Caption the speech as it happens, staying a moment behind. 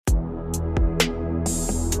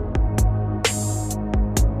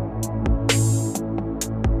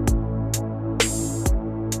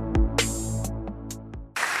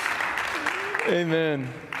Amen.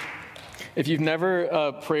 If you've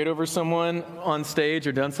never prayed over someone on stage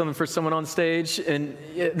or done something for someone on stage, and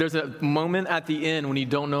there's a moment at the end when you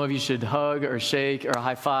don't know if you should hug or shake or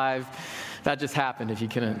high five, that just happened if you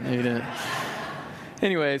didn't.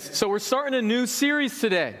 Anyways, so we're starting a new series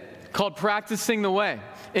today called Practicing the Way.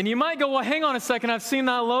 And you might go, well, hang on a second, I've seen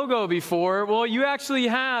that logo before. Well, you actually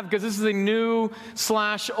have, because this is a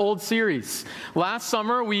new/old series. Last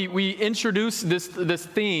summer, we introduced this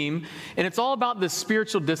theme, and it's all about the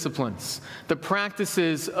spiritual disciplines, the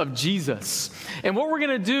practices of Jesus. And what we're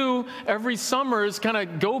going to do every summer is kind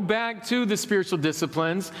of go back to the spiritual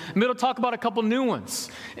disciplines, and we'll talk about a couple new ones.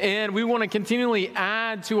 And we want to continually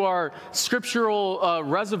add to our scriptural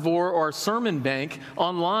reservoir or our sermon bank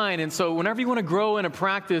online. And so whenever you want to grow in a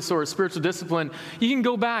practice or a spiritual discipline, you can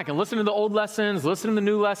go back and listen to the old lessons, listen to the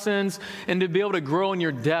new lessons, and to be able to grow in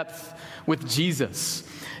your depth with Jesus.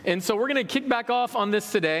 And so we're going to kick back off on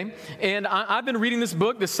this today. And I've been reading this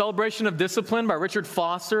book, The Celebration of Discipline by Richard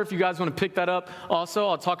Foster. If you guys want to pick that up also,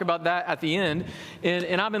 I'll talk about that at the end.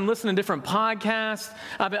 And I've been listening to different podcasts.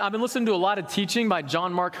 I've been listening to a lot of teaching by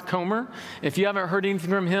John Mark Comer. If you haven't heard anything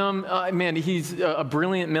from him, man, he's a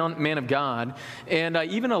brilliant man of God. And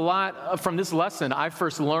even a lot from this lesson I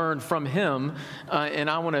first learned from him, and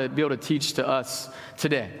I want to be able to teach to us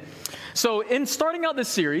today. So in starting out this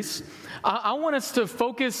series, I want us to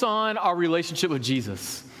focus on our relationship with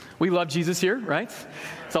Jesus. We love Jesus here, right?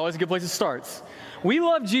 It's always a good place to start. We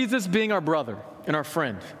love Jesus being our brother and our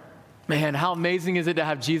friend. Man, how amazing is it to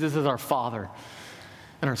have Jesus as our Father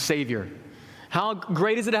and our Savior? How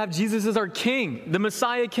great is it to have Jesus as our King, the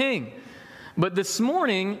Messiah King? But this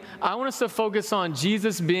morning, I want us to focus on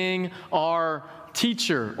Jesus being our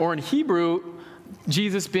teacher, or in Hebrew,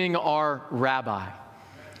 Jesus being our rabbi.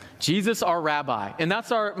 Jesus, our rabbi. And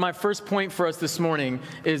that's my first point for us this morning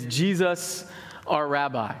is Jesus, our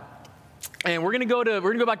rabbi. And we're going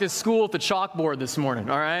to go back to school with the chalkboard this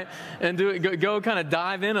morning, all right? And go kind of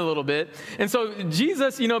dive in a little bit. And so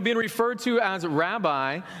Jesus, being referred to as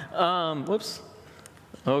rabbi,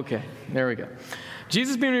 okay, there we go.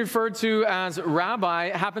 Jesus being referred to as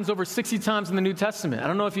rabbi happens over 60 times in the New Testament. I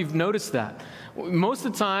don't know if you've noticed that. Most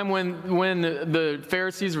of the time when the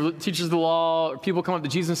Pharisees or teachers of the law, or people come up to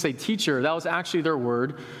Jesus and say teacher, that was actually their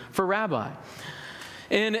word for rabbi.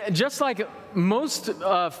 And just like most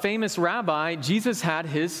famous rabbi, Jesus had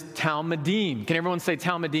his Talmudim. Can everyone say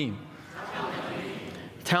Talmudim?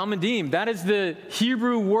 Talmudim, that is the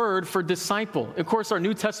Hebrew word for disciple. Of course, our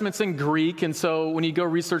New Testament's in Greek, and so when you go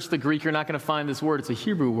research the Greek, you're not going to find this word. It's a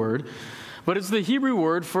Hebrew word. But it's the Hebrew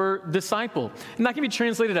word for disciple. And that can be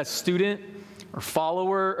translated as student or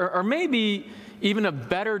follower, or maybe even a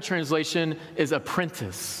better translation is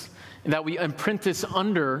apprentice. And that we apprentice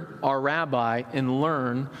under our rabbi and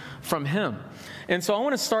learn from him. And so I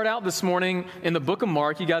want to start out this morning in the book of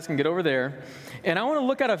Mark. You guys can get over there. And I want to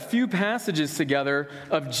look at a few passages together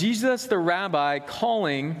of Jesus the rabbi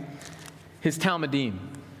calling his Talmudim,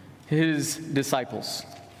 his disciples.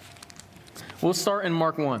 We'll start in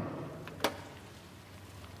Mark 1.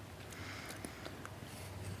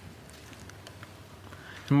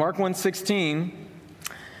 Mark 1:16,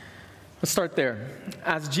 let's start there.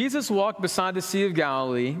 As Jesus walked beside the Sea of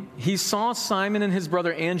Galilee, he saw Simon and his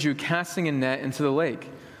brother Andrew casting a net into the lake,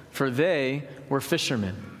 for they were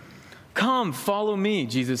fishermen. "Come, follow me,"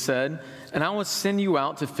 Jesus said, "and I will send you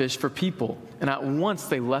out to fish for people." And at once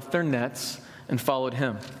they left their nets and followed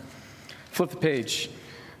him. Flip the page.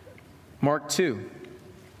 Mark 2,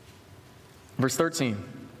 verse 13.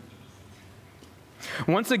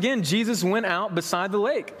 Once again, Jesus went out beside the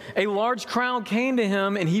lake. A large crowd came to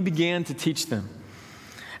him, and he began to teach them.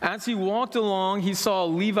 As he walked along, he saw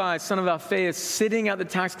Levi, son of Alphaeus, sitting at the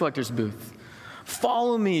tax collector's booth.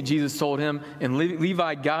 "Follow me," Jesus told him, and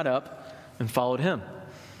Levi got up and followed him.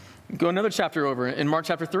 Go another chapter over in Mark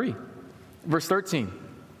chapter 3, verse 13.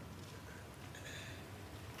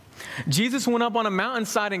 Jesus went up on a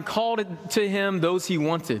mountainside and called to him those he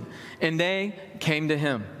wanted, and they came to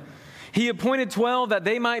him. He appointed 12 that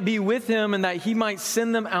they might be with him and that he might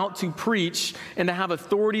send them out to preach and to have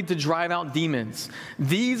authority to drive out demons.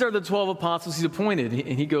 These are the 12 apostles he's appointed.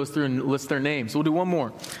 And he goes through and lists their names. We'll do one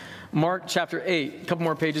more. Mark chapter 8, a couple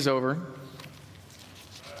more pages over.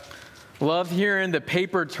 Love hearing the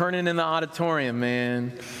paper turning in the auditorium,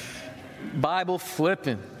 man. Bible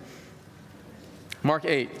flipping. Mark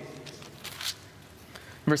 8,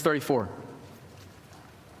 verse 34.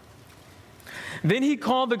 Then he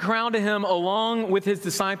called the crowd to him along with his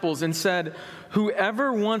disciples and said,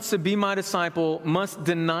 whoever wants to be my disciple must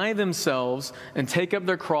deny themselves and take up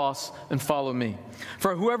their cross and follow me.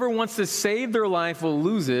 For whoever wants to save their life will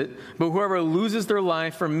lose it, but whoever loses their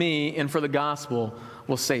life for me and for the gospel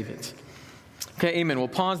will save it. Okay, amen. We'll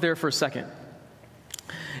pause there for a second.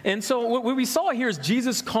 And so what we saw here is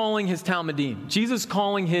Jesus calling his talmidim, Jesus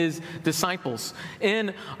calling his disciples.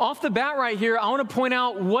 And off the bat right here, I want to point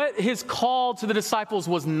out what his call to the disciples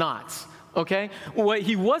was not, okay? What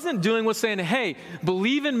he wasn't doing was saying, hey,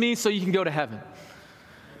 believe in me so you can go to heaven.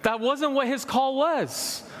 That wasn't what his call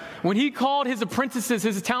was. When he called his apprentices,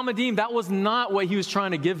 his talmidim, that was not what he was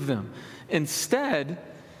trying to give them. Instead,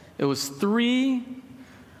 it was 3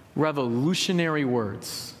 revolutionary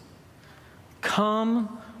words.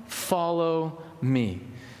 Come, follow me.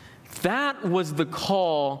 That was the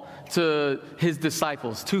call to his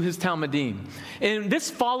disciples, to his talmidim. And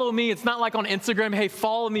this follow me, it's not like on Instagram, hey,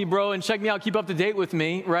 follow me, bro, and check me out, keep up to date with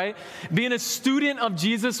me, right? Being a student of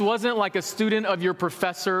Jesus wasn't like a student of your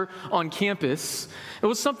professor on campus. It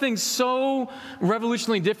was something so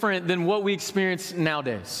revolutionarily different than what we experience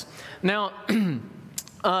nowadays. Now,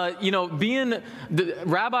 being the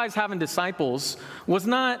rabbis having disciples was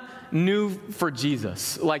not new for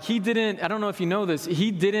Jesus. Like he didn't, I don't know if you know this, he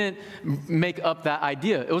didn't make up that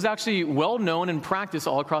idea. It was actually well known and practiced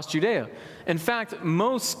all across Judea. In fact,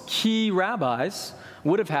 most key rabbis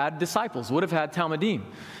would have had disciples, would have had talmidim.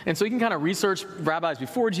 And so you can kind of research rabbis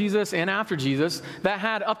before Jesus and after Jesus that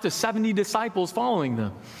had up to 70 disciples following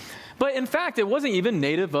them. But in fact, it wasn't even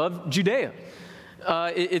native of Judea.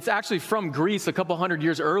 It's actually from Greece a couple hundred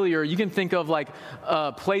years earlier. You can think of like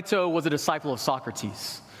Plato was a disciple of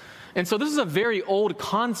Socrates. And so this is a very old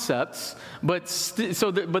concept, but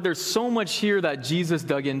there's so much here that Jesus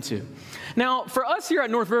dug into. Now, for us here at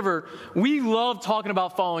North River, we love talking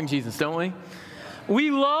about following Jesus, don't we? We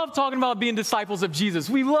love talking about being disciples of Jesus.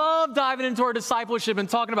 We love diving into our discipleship and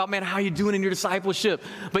talking about, man, how are you doing in your discipleship?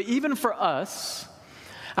 But even for us,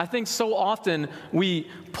 I think so often we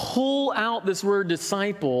pull out this word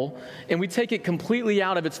disciple and we take it completely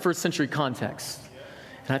out of its first century context.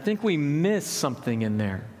 And I think we miss something in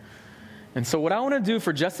there. And so what I want to do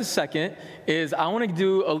for just a second is I want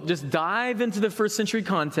to just dive into the first century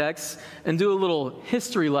context and do a little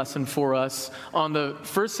history lesson for us on the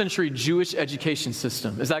first century Jewish education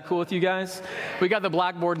system. Is that cool with you guys? We got the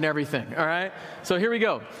blackboard and everything, all right? So here we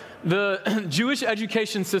go. The Jewish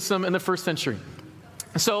education system in the first century.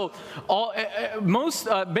 So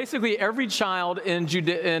basically every child in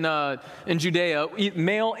Judea,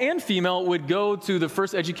 male and female, would go to the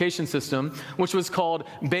first education system, which was called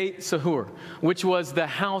Beit Sahur, which was the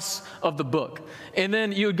house of the book. And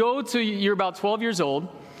then you would go to, you're about 12 years old,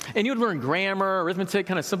 and you would learn grammar, arithmetic,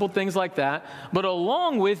 kind of simple things like that. But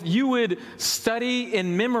along with, you would study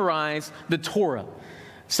and memorize the Torah.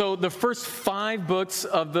 So the first 5 books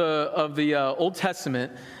of the Old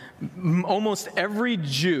Testament. Almost every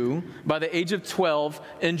Jew by the age of 12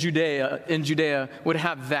 in Judea would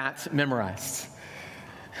have that memorized.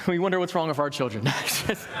 We wonder what's wrong with our children.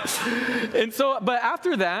 And so, but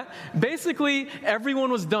after that, basically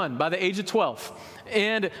everyone was done by the age of 12.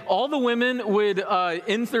 And all the women would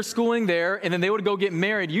end their schooling there, and then they would go get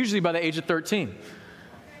married, usually by the age of 13.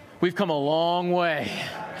 We've come a long way.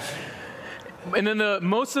 And then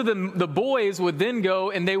most of the boys would then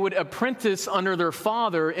go and they would apprentice under their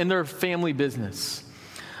father in their family business.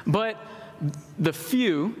 But the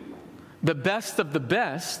few, the best of the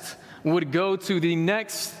best, would go to the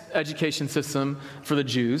next education system for the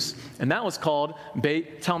Jews, and that was called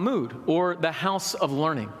Beit Talmud, or the house of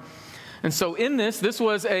learning. And so in this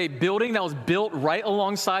was a building that was built right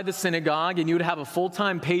alongside the synagogue, and you would have a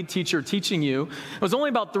full-time paid teacher teaching you. It was only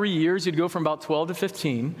about 3 years. You'd go from about 12 to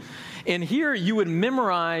 15. And here you would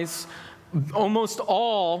memorize almost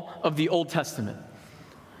all of the Old Testament.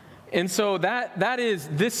 And so that is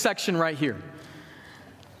this section right here.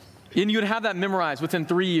 And you would have that memorized within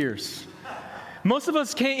 3 years. Most of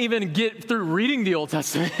us can't even get through reading the Old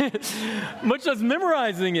Testament, much less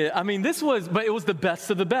memorizing it. I mean, but it was the best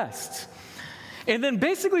of the best. And then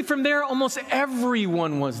basically from there, almost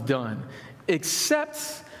everyone was done,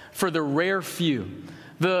 except for the rare few,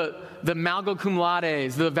 the Malgo cum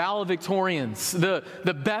laudes, the valedictorians,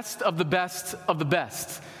 the best of the best of the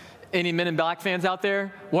best. Any Men in Black fans out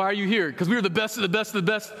there? Why are you here? Because we were the best of the best of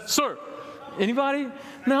the best, sir. Anybody?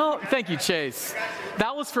 No? Thank you, Chase.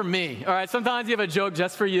 That was for me. All right, sometimes you have a joke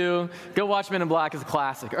just for you. Go watch Men in Black. It's a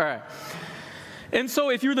classic. All right. And so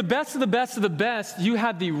if you're the best of the best of the best, you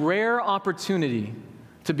had the rare opportunity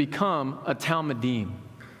to become a talmidim,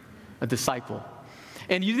 a disciple.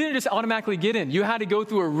 And you didn't just automatically get in. You had to go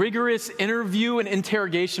through a rigorous interview and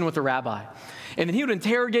interrogation with a rabbi. And then he would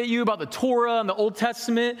interrogate you about the Torah and the Old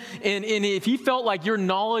Testament. And if he felt like your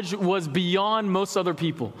knowledge was beyond most other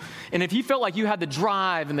people, and if he felt like you had the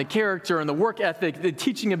drive and the character and the work ethic, the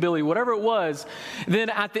teaching ability, whatever it was, then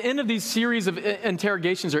at the end of these series of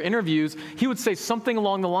interrogations or interviews, he would say something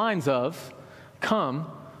along the lines of, "Come,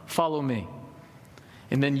 follow me."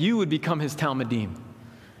 And then you would become his talmidim.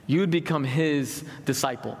 You would become his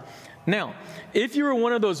disciple. Now, if you were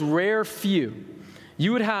one of those rare few,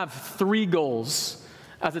 you would have 3 goals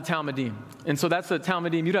as a talmidim. And so that's a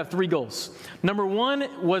talmidim. You'd have 3 goals. Number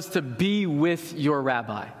 1 was to be with your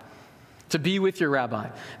rabbi. To be with your rabbi.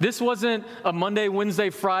 This wasn't a Monday, Wednesday,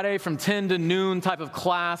 Friday from 10 to noon type of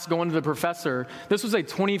class going to the professor. This was a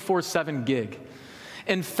 24/7 gig.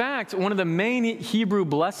 In fact, one of the main Hebrew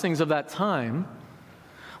blessings of that time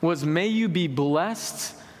was, may you be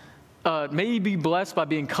blessed by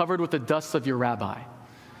being covered with the dust of your rabbi.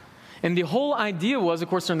 And the whole idea was, of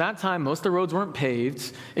course, during that time, most of the roads weren't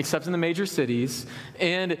paved, except in the major cities.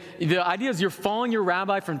 And the idea is you're following your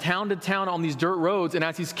rabbi from town to town on these dirt roads, and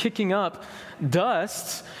as he's kicking up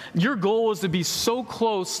dust, your goal was to be so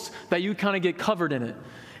close that you kind of get covered in it.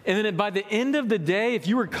 And then by the end of the day, if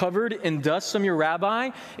you were covered in dust from your rabbi,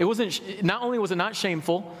 not only was it not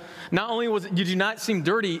shameful, not only did you not seem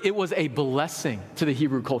dirty, it was a blessing to the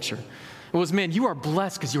Hebrew culture. It was, man, you are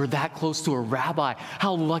blessed because you were that close to a rabbi.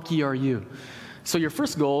 How lucky are you? So your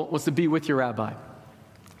first goal was to be with your rabbi.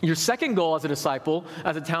 Your second goal as a disciple,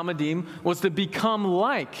 as a talmidim, was to become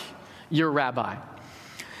like your rabbi.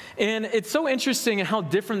 And it's so interesting in how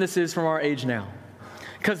different this is from our age now.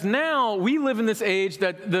 Because now we live in this age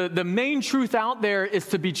that the main truth out there is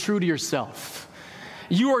to be true to yourself.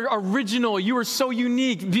 You are original. You are so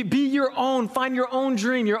unique. Be your own. Find your own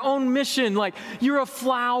dream, your own mission. Like, you're a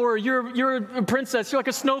flower. You're a princess. You're like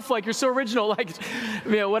a snowflake. You're so original. Like,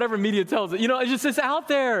 whatever media tells it. It's out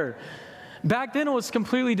there. Back then, it was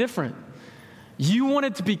completely different. You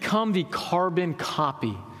wanted to become the carbon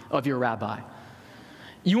copy of your rabbi.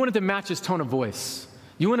 You wanted to match his tone of voice.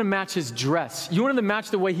 You wanted to match his dress. You wanted to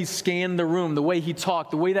match the way he scanned the room, the way he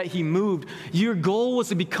talked, the way that he moved. Your goal was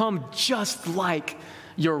to become just like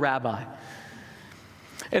your rabbi.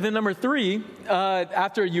 And then number 3,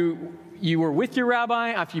 after you were with your rabbi,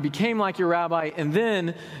 after you became like your rabbi, and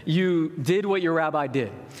then you did what your rabbi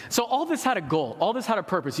did. So all this had a goal. All this had a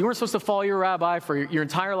purpose. You weren't supposed to follow your rabbi for your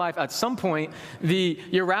entire life. At some point,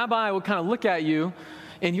 your rabbi would kind of look at you,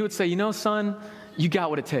 and he would say, son, you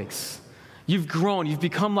got what it takes. You've grown. You've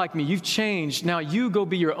become like me. You've changed. Now you go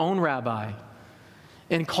be your own rabbi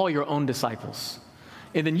and call your own disciples.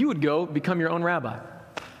 And then you would go become your own rabbi.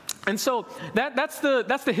 And so that's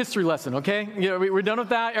the history lesson, okay? We're done with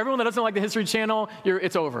that. Everyone that doesn't like the History Channel,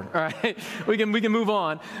 it's over, all right? We can move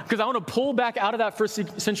on, because I want to pull back out of that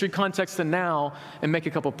first century context to now and make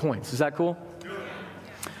a couple points. Is that cool?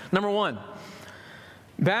 Number 1.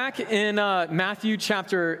 Back in Mark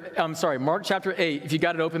chapter 8, if you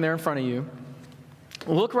got it open there in front of you,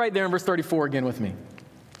 look right there in verse 34 again with me.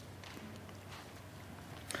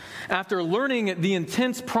 After learning the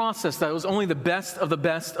intense process that was only the best of the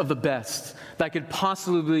best of the best that could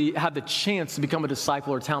possibly have the chance to become a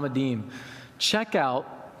disciple or talmidim, check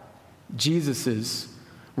out Jesus'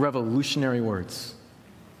 revolutionary words.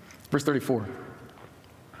 Verse 34.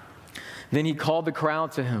 Then he called the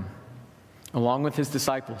crowd to him, along with his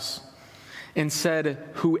disciples, and said,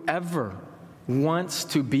 "Whoever wants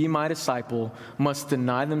to be my disciple must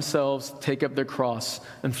deny themselves, take up their cross,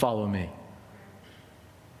 and follow me."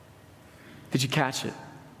 Did you catch it?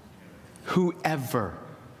 Whoever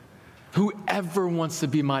wants to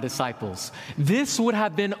be my disciples. This would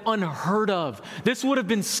have been unheard of. This would have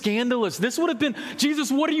been scandalous. This would have been,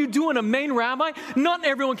 Jesus, what are you doing? A main rabbi? Not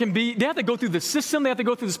everyone can be. They have to go through the system. They have to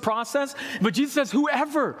go through this process. But Jesus says,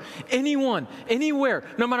 whoever, anyone, anywhere,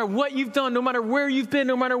 no matter what you've done, no matter where you've been,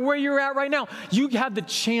 no matter where you're at right now, you have the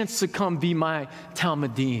chance to come be my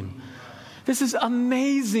talmidim. This is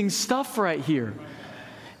amazing stuff right here.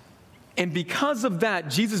 And because of that,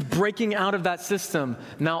 Jesus breaking out of that system,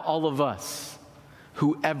 now all of us,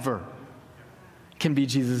 whoever, can be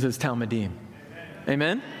Jesus' talmidim.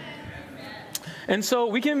 Amen? And so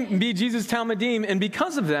we can be Jesus' talmidim, and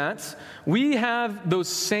because of that, we have those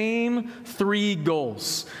same 3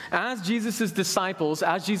 goals. As Jesus' disciples,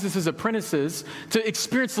 as Jesus' apprentices, to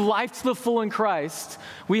experience life to the full in Christ,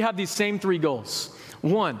 we have these same 3 goals.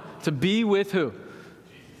 1, to be with who?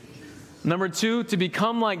 Number 2, to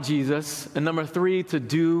become like Jesus. And number 3, to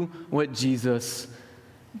do what Jesus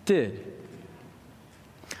did.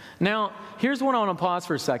 Now, here's what I want to pause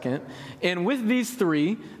for a second. And with these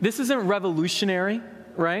 3, this isn't revolutionary.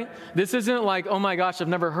 right? This isn't like, oh my gosh, I've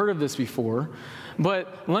never heard of this before.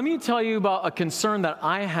 But let me tell you about a concern that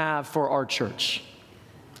I have for our church,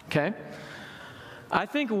 okay? I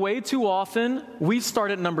think way too often we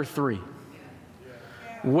start at number 3.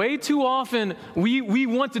 Way too often we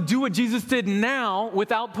want to do what Jesus did now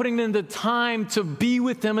without putting in the time to be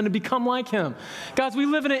with him and to become like him. Guys, we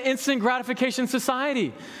live in an instant gratification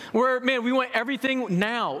society where, man, we want everything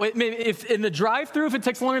now. If in the drive-thru, if it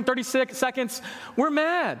takes longer than 30 seconds, we're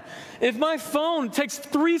mad. If my phone takes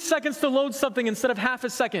 3 seconds to load something instead of half a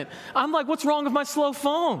second, I'm like, what's wrong with my slow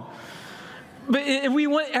phone? But we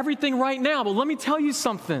want everything right now. But let me tell you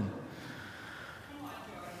something.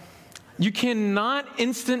 You cannot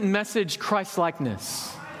instant message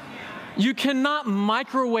Christ-likeness. You cannot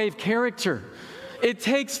microwave character. It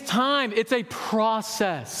takes time. It's a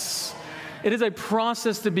process. It is a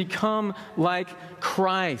process to become like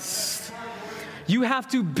Christ. You have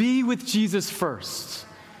to be with Jesus first.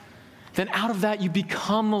 Then out of that, you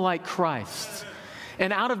become like Christ.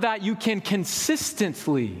 And out of that, you can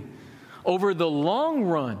consistently, over the long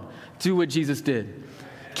run, do what Jesus did.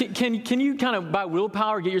 Can you kind of, by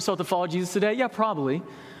willpower, get yourself to follow Jesus today? Yeah, probably.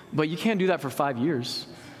 But you can't do that for 5 years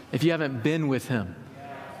if you haven't been with him.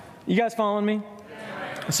 You guys following me?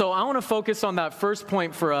 So I want to focus on that first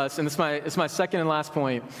point for us, and it's my second and last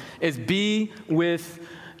point, is be with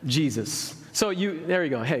Jesus. So there you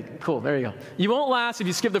go. Hey, cool, there you go. You won't last if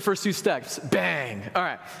you skip the first 2 steps. Bang. All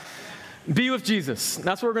right. Be with Jesus.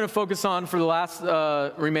 That's what we're going to focus on for the last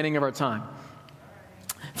remaining of our time.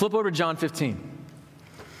 Flip over to John 15.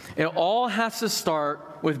 It all has to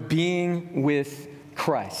start with being with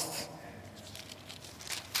Christ.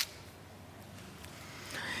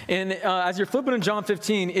 And as you're flipping in John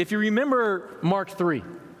 15, if you remember Mark 3,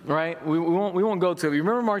 right? We won't go to it. You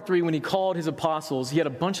remember Mark 3 when he called his apostles. He had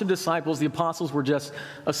a bunch of disciples. The apostles were just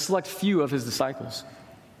a select few of his disciples.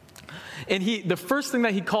 And the first thing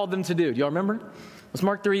that he called them to do, do y'all remember? It was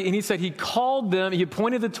Mark 3, and he said he called them, he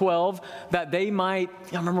appointed the 12 that they might,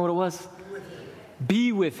 y'all remember what it was?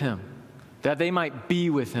 Be with him, that they might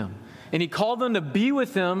be with him. And he called them to be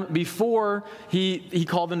with him before he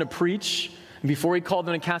called them to preach, before he called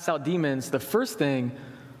them to cast out demons. The first thing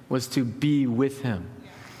was to be with him.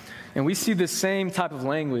 And we see this same type of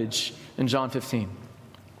language in John 15.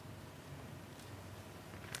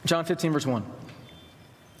 John 15, verse 1.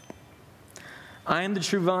 I am the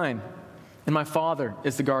true vine, and my Father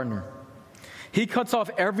is the gardener. He cuts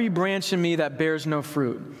off every branch in me that bears no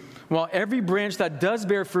fruit, while every branch that does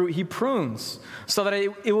bear fruit, he prunes, so that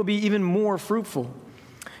it will be even more fruitful.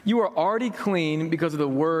 You are already clean because of the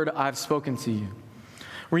word I've spoken to you.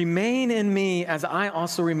 Remain in me as I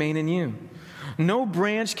also remain in you. No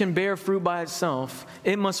branch can bear fruit by itself.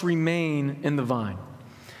 It must remain in the vine.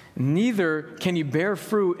 Neither can you bear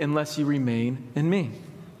fruit unless you remain in me.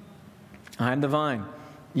 I am the vine.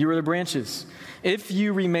 You are the branches. If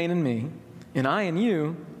you remain in me, and I in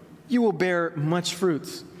you, you will bear much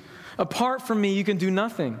fruit. Apart from me, you can do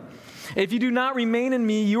nothing. If you do not remain in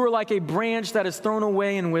me, you are like a branch that is thrown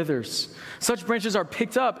away and withers. Such branches are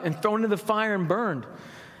picked up and thrown into the fire and burned.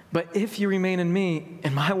 But if you remain in me,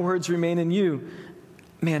 and my words remain in you,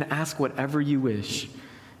 man, ask whatever you wish,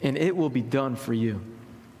 and it will be done for you.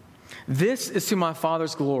 This is to my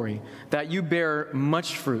Father's glory, that you bear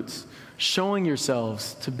much fruit, showing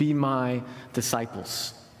yourselves to be my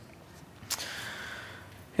disciples.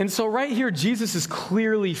 And so right here, Jesus is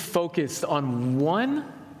clearly focused on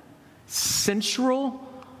one central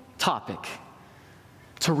topic: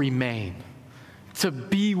 to remain, to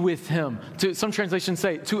be with him. Some translations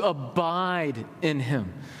say to abide in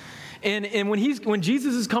him. And when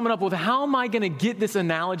Jesus is coming up with, how am I going to get this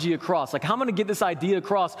analogy across? Like, how am I going to get this idea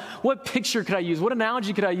across? What picture could I use? What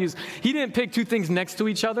analogy could I use? He didn't pick 2 things next to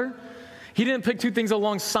each other. He didn't pick 2 things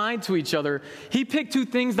alongside to each other. He picked 2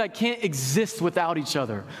 things that can't exist without each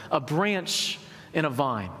other: a branch and a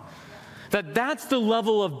vine. That's the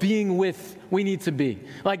level of being with we need to be.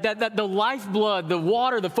 Like that the lifeblood, the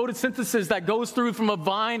water, the photosynthesis that goes through from a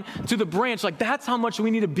vine to the branch, like that's how much we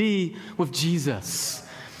need to be with Jesus.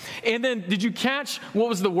 And then, did you catch what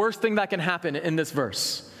was the worst thing that can happen in this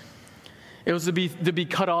verse? It was to be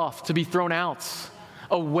cut off, to be thrown out,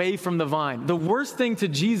 away from the vine. The worst thing to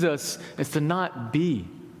Jesus is to not be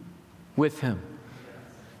with him.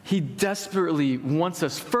 He desperately wants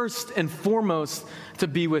us first and foremost to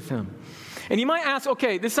be with him. And you might ask,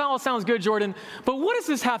 okay, this all sounds good, Jordan, but what does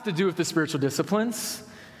this have to do with the spiritual disciplines?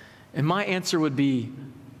 And my answer would be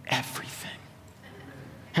everything.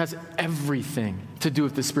 It has everything to do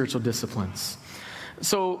with the spiritual disciplines.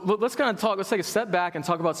 So let's take a step back and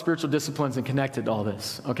talk about spiritual disciplines and connect it to all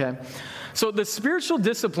this, okay? So the spiritual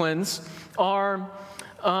disciplines are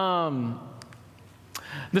The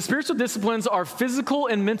spiritual disciplines are physical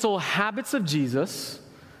and mental habits of Jesus,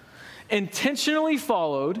 intentionally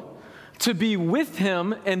followed to be with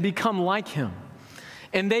him and become like him.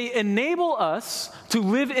 And they enable us to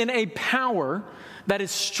live in a power that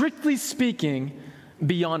is, strictly speaking,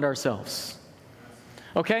 beyond ourselves.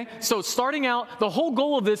 Okay? So starting out, the whole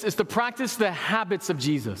goal of this is to practice the habits of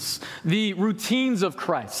Jesus, the routines of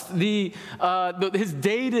Christ, his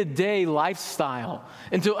day-to-day lifestyle,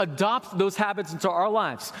 and to adopt those habits into our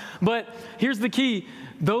lives. But here's the key.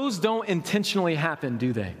 Those don't intentionally happen,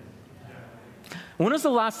 do they? When was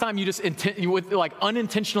the last time you just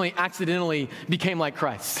unintentionally, accidentally became like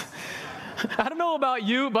Christ? I don't know about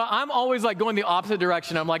you, but I'm always like going the opposite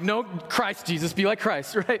direction. I'm like, no, Christ, Jesus, be like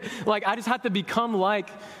Christ, right? Like I just have to become like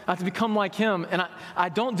him, and I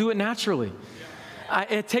don't do it naturally.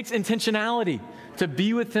 It takes intentionality to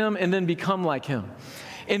be with him and then become like him.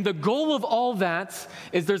 And the goal of all that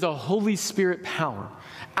is there's a Holy Spirit power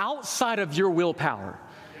outside of your willpower.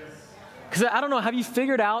 Because I don't know, have you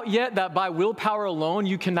figured out yet that by willpower alone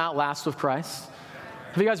you cannot last with Christ?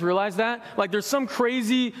 Have you guys realized that? Like there's some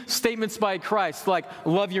crazy statements by Christ, like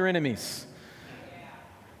love your enemies.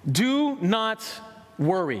 Do not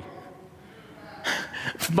worry.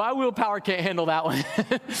 My willpower can't handle that one.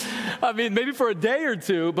 I mean, maybe for a day or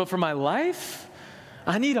two, but for my life,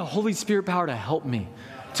 I need a Holy Spirit power to help me,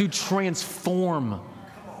 to transform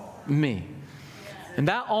me. And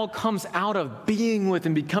that all comes out of being with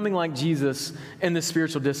and becoming like Jesus in the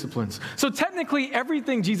spiritual disciplines. So technically,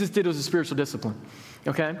 everything Jesus did was a spiritual discipline,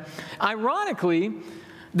 okay? Ironically,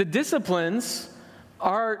 the disciplines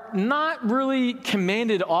are not really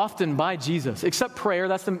commanded often by Jesus, except prayer.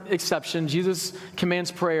 That's the exception. Jesus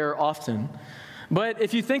commands prayer often. But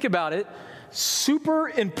if you think about it, super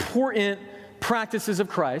important practices of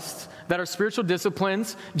Christ that are spiritual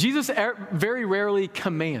disciplines, Jesus very rarely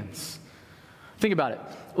commands. Think about it,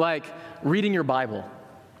 like reading your Bible,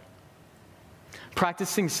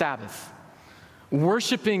 practicing Sabbath,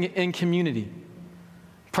 worshiping in community,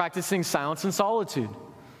 practicing silence and solitude,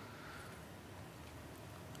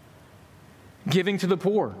 giving to the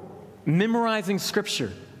poor, memorizing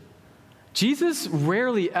Scripture. Jesus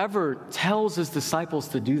rarely ever tells his disciples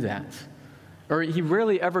to do that, or he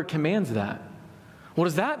rarely ever commands that. Well,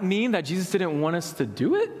 does that mean that Jesus didn't want us to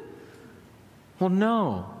do it? Well,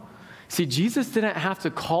 no. See, Jesus didn't have to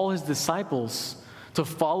call his disciples to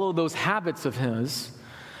follow those habits of his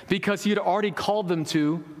because he had already called them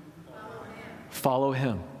to follow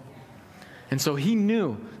him. And so he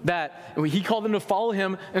knew that he called them to follow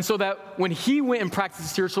him, and so that when he went and practiced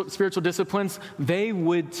spiritual disciplines, they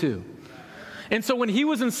would too. And so when he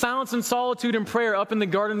was in silence and solitude and prayer up in the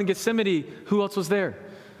Garden of Gethsemane, who else was there?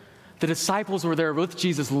 The disciples were there with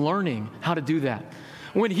Jesus learning how to do that.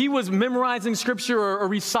 When he was memorizing Scripture or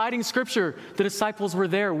reciting Scripture, the disciples were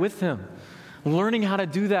there with him, learning how to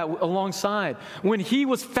do that alongside. When he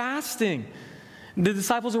was fasting, the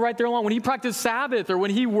disciples were right there along. When he practiced Sabbath or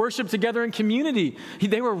when he worshiped together in community,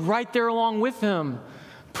 they were right there along with him,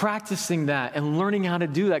 practicing that and learning how to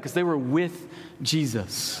do that because they were with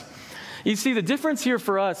Jesus. You see, the difference here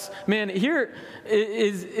for us, man, here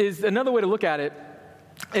is another way to look at it.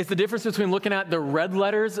 It's the difference between looking at the red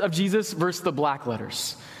letters of Jesus versus the black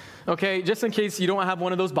letters. Okay, just in case you don't have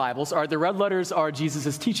one of those Bibles, the red letters are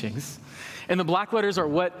Jesus' teachings, and the black letters are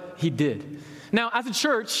what he did. Now, as a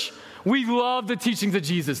church, we love the teachings of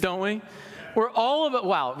Jesus, don't we? We're all about,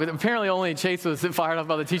 wow, but apparently only Chase was fired up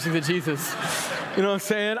about the teachings of Jesus. You know what I'm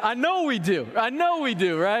saying? I know we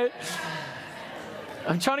do, right?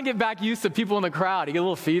 I'm trying to get back used to people in the crowd. You get a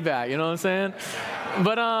little feedback, you know what I'm saying?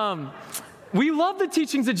 But, we love the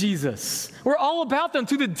teachings of Jesus. We're all about them.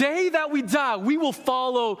 To the day that we die, we will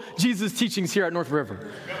follow Jesus' teachings here at North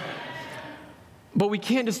River. But we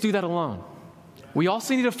can't just do that alone. We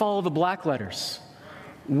also need to follow the black letters.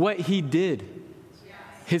 What he did,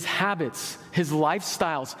 his habits, his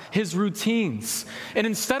lifestyles, his routines. And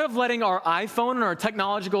instead of letting our iPhone and our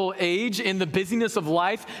technological age and the busyness of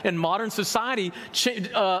life and modern society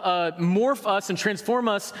morph us and transform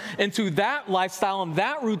us into that lifestyle and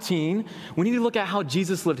that routine, we need to look at how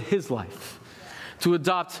Jesus lived his life, to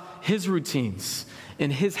adopt his routines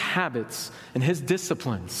and his habits and his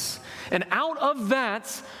disciplines. And out of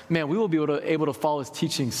that, man, we will be able to follow his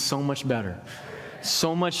teachings so much better,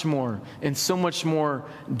 so much more, and so much more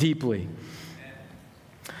deeply.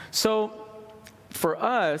 So for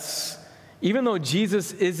us, even though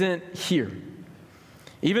Jesus isn't here,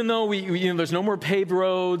 even though there's no more paved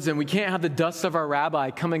roads and we can't have the dust of our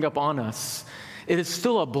rabbi coming up on us, it is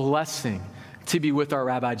still a blessing to be with our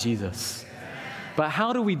Rabbi Jesus. But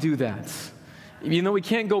how do we do that? Even though we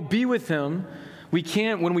can't go be with him,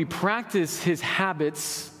 when we practice his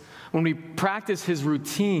habits, when we practice his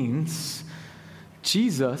routines,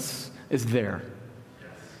 Jesus is there.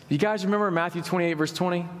 You guys remember Matthew 28, verse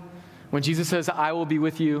 20? When Jesus says, I will be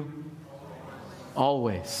with you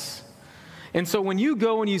always. And so when you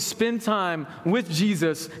go and you spend time with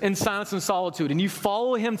Jesus in silence and solitude, and you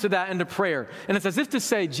follow him to that into prayer, and it's as if to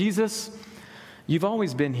say, Jesus, you've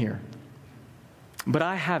always been here, but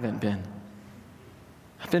I haven't been.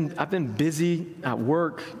 I've been busy at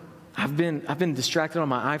work. I've been distracted on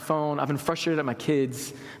my iPhone. I've been frustrated at my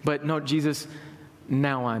kids. But no, Jesus,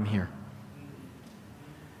 now I'm here.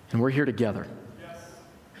 And we're here together.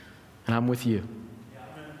 And I'm with you.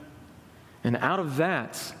 And out of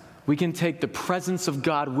that, we can take the presence of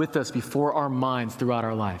God with us before our minds throughout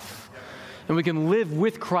our life. And we can live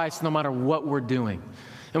with Christ no matter what we're doing.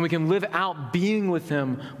 And we can live out being with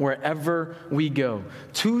him wherever we go.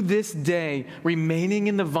 To this day, remaining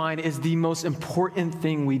in the vine is the most important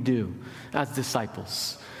thing we do as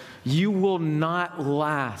disciples. You will not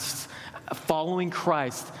last following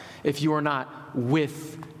Christ if you are not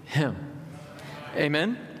with him.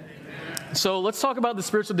 Amen? So let's talk about the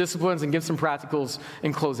spiritual disciplines and give some practicals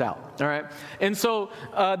and close out, all right? And so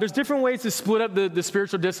there's different ways to split up the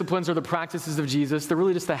spiritual disciplines or the practices of Jesus. They're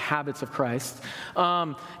really just the habits of Christ.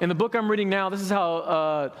 In the book I'm reading now, this is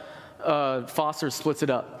how Foster splits it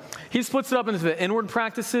up. He splits it up into the inward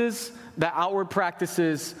practices, the outward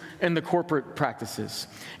practices, and the corporate practices.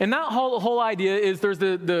 And that whole idea is there's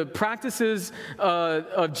the practices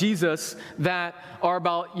of Jesus that are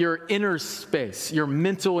about your inner space, your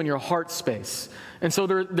mental and your heart space. And so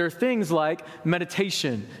there are things like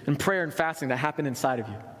meditation and prayer and fasting that happen inside of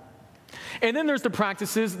you. And then there's the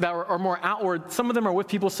practices that are more outward. Some of them are with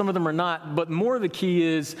people, some of them are not. But more of the key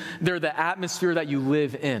is they're the atmosphere that you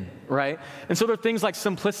live in, right? And so there are things like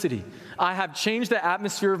simplicity. I have changed the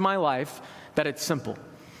atmosphere of my life that it's simple.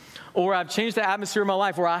 Or I've changed the atmosphere of my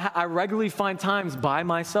life where I regularly find times by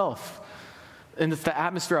myself. And it's the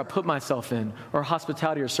atmosphere I put myself in, or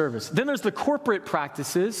hospitality or service. Then there's the corporate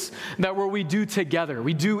practices that where we do together.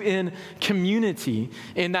 We do in community,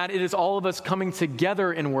 in that it is all of us coming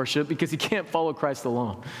together in worship because you can't follow Christ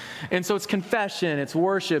alone. And so it's confession, it's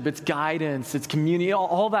worship, it's guidance, it's community,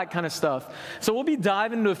 all that kind of stuff. So we'll be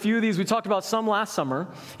diving into a few of these. We talked about some last summer.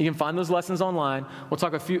 You can find those lessons online. We'll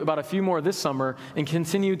talk about a few more this summer and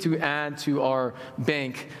continue to add to our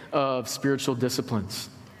bank of spiritual disciplines.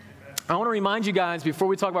 I want to remind you guys, before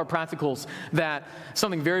we talk about practicals, that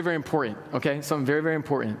something very, very important, okay? Something very, very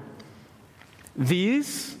important.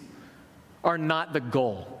 These are not the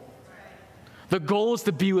goal. The goal is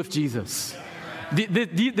to be with Jesus.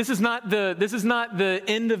 This is not the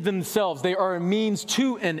end of themselves. They are a means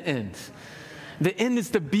to an end. The end is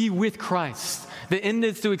to be with Christ. The end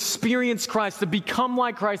is to experience Christ, to become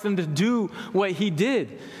like Christ, and to do what he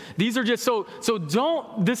did. These are just, so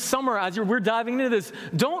don't, this summer, as we're diving into this,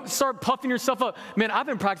 don't start puffing yourself up. Man, I've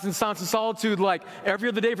been practicing silence and solitude like every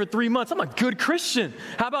other day for 3 months. I'm a good Christian.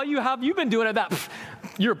 How about you? How have you been doing it?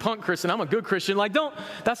 You're a punk Christian. I'm a good Christian.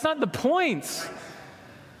 That's not the point.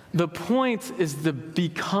 The point is to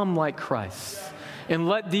become like Christ.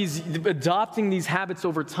 And adopting these habits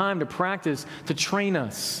over time to practice, to train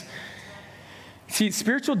us. See,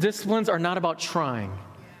 spiritual disciplines are not about trying.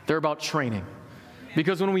 They're about training.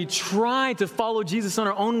 Because when we try to follow Jesus on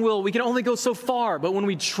our own will, we can only go so far. But when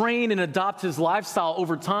we train and adopt his lifestyle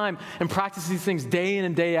over time and practice these things day in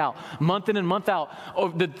and day out, month in and month out,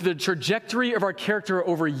 the trajectory of our character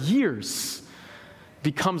over years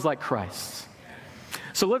becomes like Christ.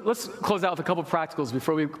 So let's close out with a couple of practicals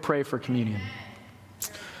before we pray for communion.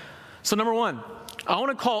 So number one, I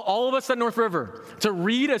want to call all of us at North River to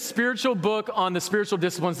read a spiritual book on the spiritual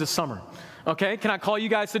disciplines this summer. Okay, can I call you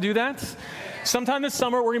guys to do that? Sometime this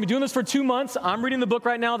summer, we're going to be doing this for 2 months. I'm reading the book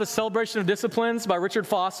right now, The Celebration of Disciplines by Richard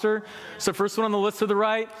Foster. It's the first one on the list to the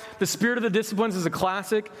right. The Spirit of the Disciplines is a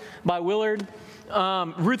classic by Willard.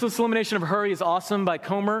 Ruthless Elimination of Hurry is awesome by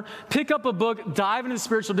Comer. Pick up a book, dive into the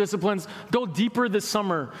spiritual disciplines, go deeper this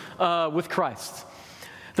summer with Christ.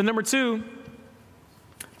 Then number two,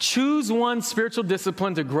 choose one spiritual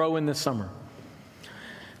discipline to grow in this summer.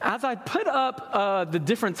 As I put up the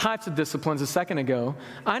different types of disciplines a second ago,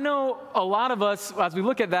 I know a lot of us, as we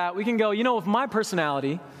look at that, we can go, with my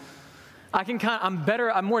personality,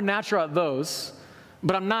 I'm more natural at those,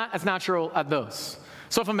 but I'm not as natural at those.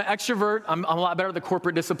 So if I'm an extrovert, I'm a lot better at the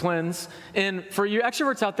corporate disciplines. And for you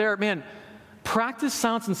extroverts out there, man, practice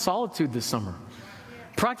silence and solitude this summer.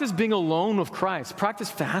 Practice being alone with Christ. Practice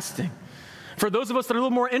fasting. For those of us that are a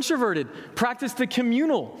little more introverted, practice the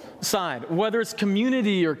communal side, whether it's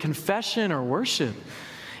community or confession or worship.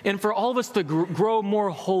 and for all of us to grow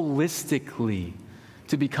more holistically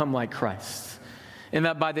to become like Christ. And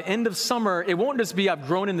that by the end of summer, it won't just be I've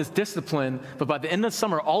grown in this discipline, but by the end of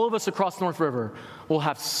summer, all of us across North River will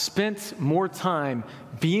have spent more time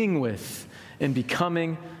being with and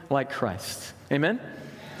becoming like Christ. Amen?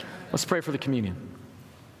 Let's pray for the communion.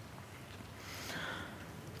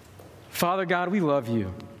 Father God, we love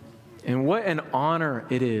you. And what an honor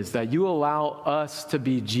it is that you allow us to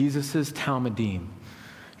be Jesus' Talmudim,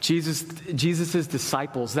 Jesus'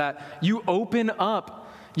 disciples, that you open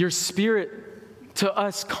up your Spirit to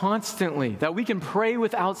us constantly, that we can pray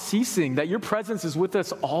without ceasing, that your presence is with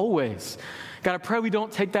us always. God, I pray we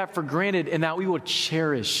don't take that for granted and that we will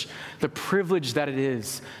cherish the privilege that it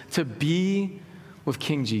is to be with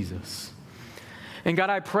King Jesus. And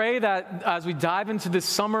God, I pray that as we dive into this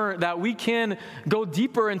summer, that we can go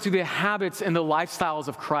deeper into the habits and the lifestyles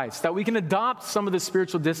of Christ, that we can adopt some of the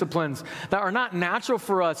spiritual disciplines that are not natural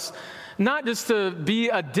for us, not just to be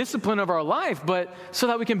a discipline of our life, but so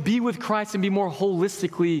that we can be with Christ and be more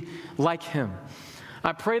holistically like him.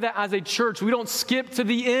 I pray that as a church, we don't skip to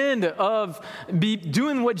the end of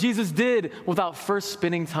doing what Jesus did without first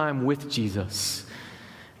spending time with Jesus.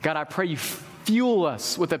 God, I pray you fuel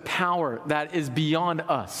us with a power that is beyond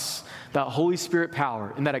us, that Holy Spirit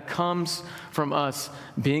power, and that it comes from us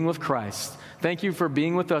being with Christ. Thank you for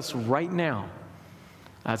being with us right now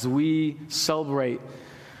as we celebrate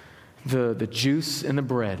the juice and the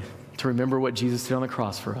bread to remember what Jesus did on the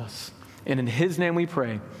cross for us. And in his name we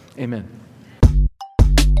pray, amen.